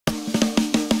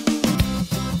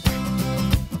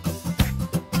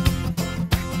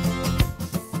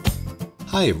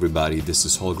Hi everybody, this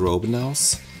is Holger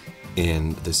Obenhaus,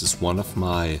 and this is one of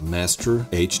my master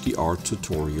HDR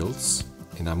tutorials,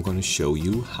 and I'm going to show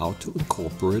you how to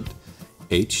incorporate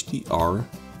HDR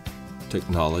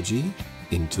technology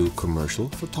into commercial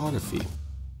photography.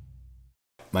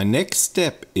 My next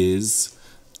step is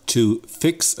to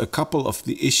fix a couple of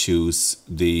the issues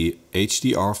the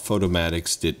HDR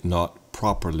Photomatics did not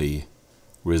properly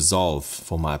resolve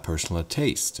for my personal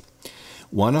taste.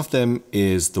 One of them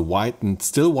is the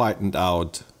still whitened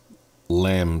out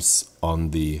lamps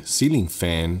on the ceiling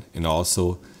fan and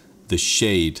also the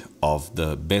shade of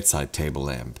the bedside table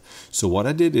lamp. So what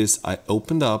I did is I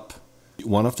opened up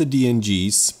one of the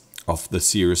DNGs of the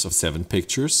series of 7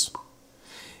 pictures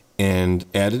and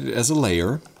added it as a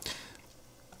layer,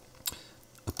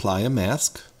 apply a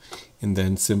mask, and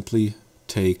then simply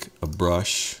take a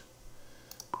brush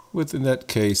with, in that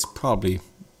case, probably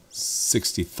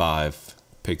 65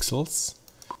 pixels.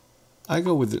 I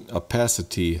go with an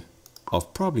opacity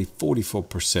of probably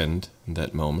 44% in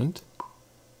that moment,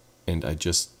 and I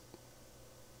just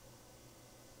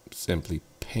simply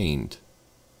paint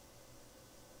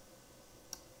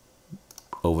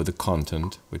over the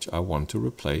content which I want to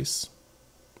replace.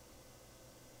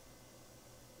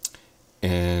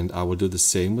 And I will do the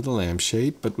same with the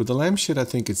lampshade, but with the lampshade I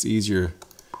think it's easier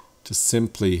to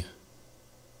simply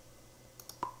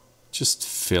just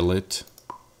fill it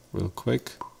real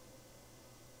quick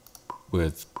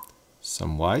with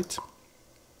some white.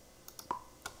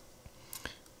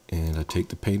 And I take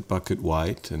the paint bucket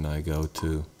white and I go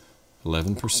to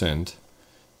 11%,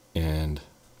 and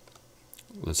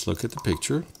let's look at the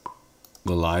picture.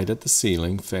 The light at the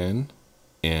ceiling fan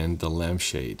and the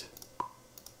lampshade.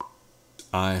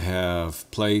 I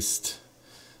have placed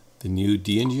the new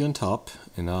DNG on top,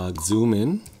 and I'll zoom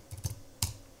in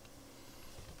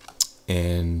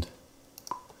and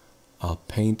I'll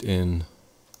paint in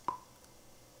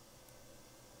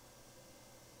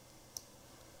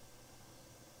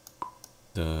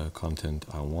the content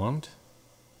I want.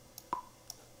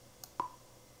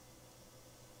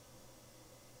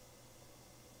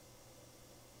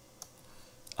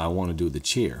 I want to do the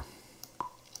chair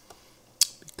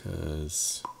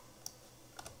because,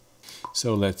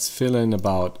 so let's fill in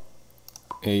about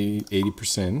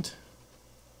 80%.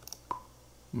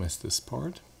 Miss this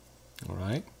part. All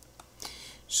right.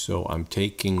 So I'm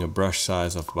taking a brush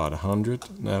size of about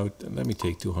 100. Now let me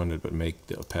take 200, but make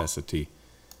the opacity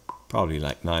probably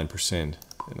like 9%.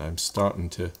 And I'm starting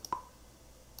to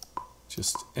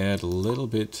just add a little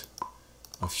bit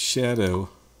of shadow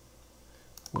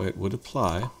where it would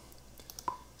apply,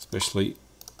 especially,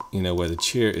 you know, where the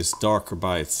chair is darker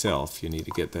by itself. You need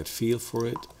to get that feel for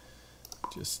it.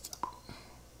 Just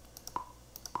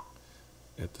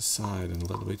at the side and a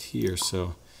little bit here,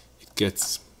 so it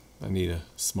gets, I need a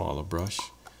smaller brush.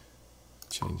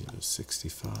 Change it to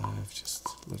 65, just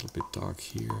a little bit dark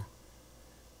here,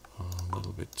 a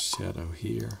little bit shadow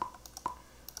here,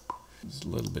 just a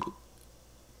little bit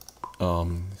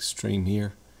extreme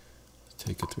here.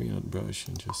 Take a 300 brush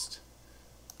and just,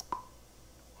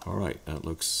 alright, that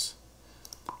looks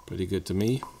pretty good to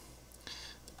me.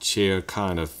 The chair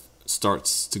kind of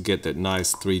starts to get that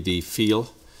nice 3D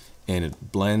feel, and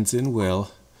it blends in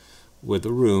well with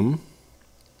the room.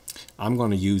 I'm going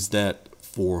to use that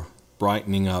for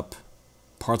brightening up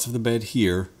parts of the bed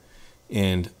here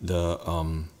and the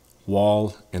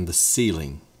wall and the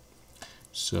ceiling.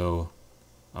 So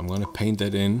I'm going to paint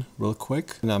that in real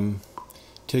quick, and I'm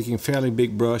taking a fairly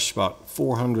big brush, about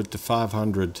 400 to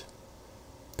 500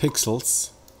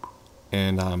 pixels,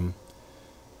 and I'm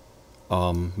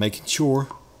making sure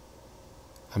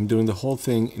I'm doing the whole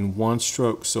thing in one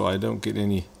stroke so I don't get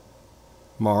any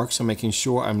marks. I'm making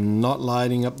sure I'm not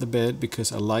lighting up the bed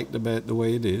because I like the bed the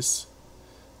way it is.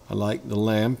 I like the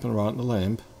lamp and around the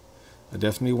lamp. I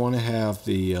definitely want to have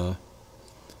the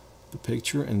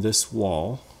picture in this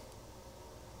wall,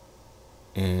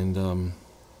 and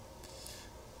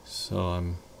so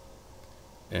I'm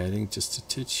adding just a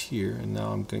touch here, and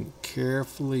now I'm going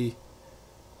carefully,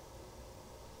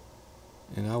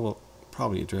 and I will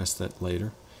probably address that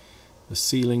later. The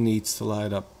ceiling needs to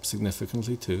light up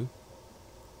significantly too.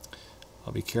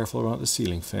 I'll be careful around the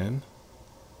ceiling fan.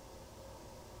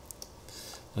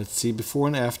 Let's see before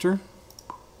and after.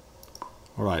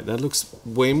 Alright, that looks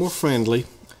way more friendly.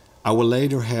 I will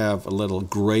later have a little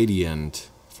gradient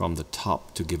from the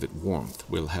top to give it warmth.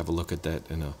 We'll have a look at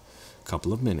that in a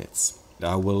couple of minutes.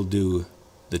 I will do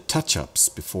the touch-ups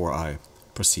before I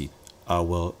proceed. I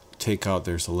will take out,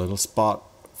 there's a little spot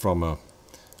from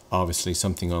obviously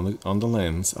something on the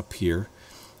lens up here.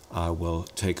 I will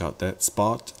take out that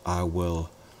spot. I will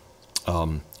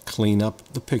clean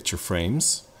up the picture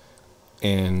frames,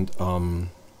 and I'll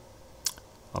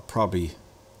probably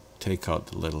take out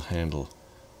the little handle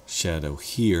shadow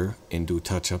here and do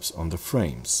touch-ups on the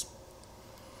frames.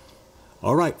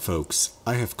 Alright folks,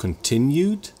 I have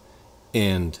continued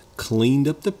and cleaned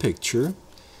up the picture,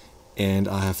 and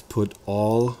I have put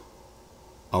all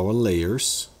our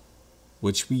layers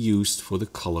which we used for the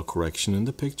color correction in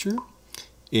the picture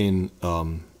in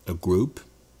a group,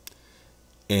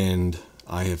 and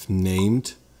I have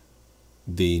named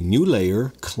the new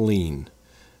layer Clean.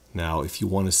 Now if you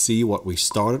want to see what we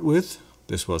started with,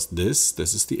 this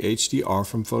is the HDR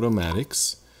from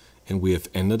Photomatics, and we have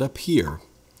ended up here.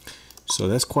 So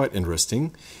that's quite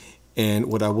interesting. And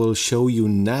what I will show you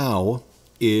now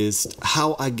is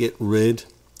how I get rid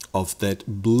of that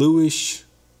bluish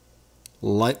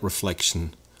light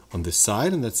reflection on this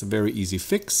side, and that's a very easy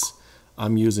fix.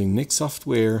 I'm using Nik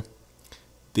Software,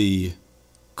 the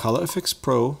Color Efex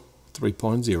Pro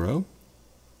 3.0,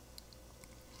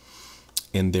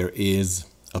 and there is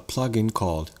a plugin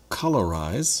called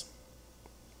Colorize,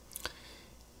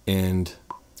 and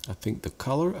I think the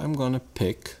color I'm gonna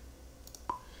pick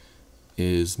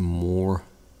is more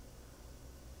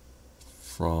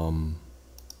from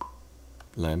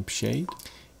Lampshade,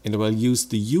 and I will use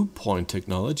the U-point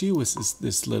technology, which is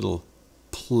this little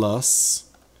plus,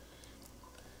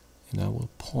 and I will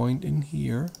point in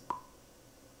here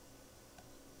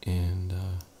and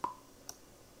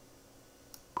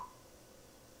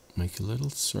make a little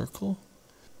circle.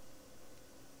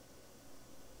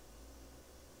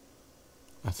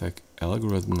 I think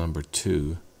algorithm number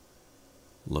 2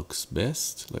 looks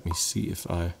best. Let me see if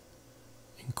I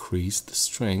increase the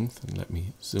strength, and let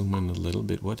me zoom in a little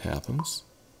bit what happens.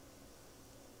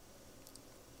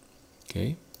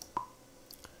 Okay.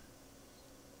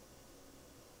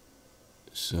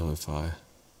 So if I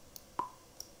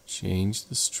change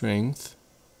the strength,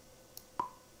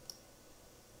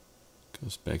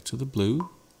 goes back to the blue.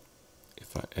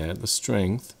 If I add the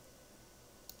strength,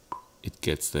 it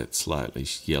gets that slightly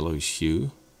yellowish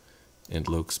hue and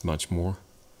looks much more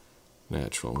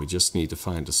natural. We just need to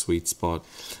find a sweet spot.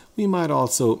 We might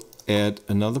also add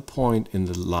another point in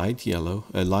the light yellow,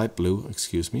 light blue,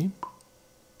 excuse me.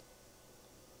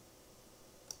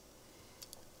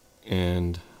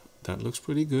 And that looks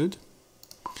pretty good.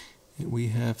 And we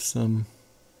have some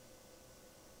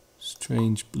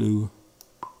strange blue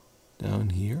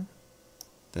down here.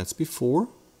 That's before,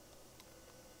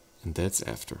 and that's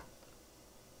after.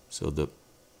 So the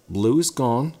blue is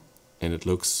gone, and it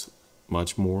looks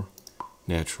much more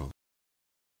natural.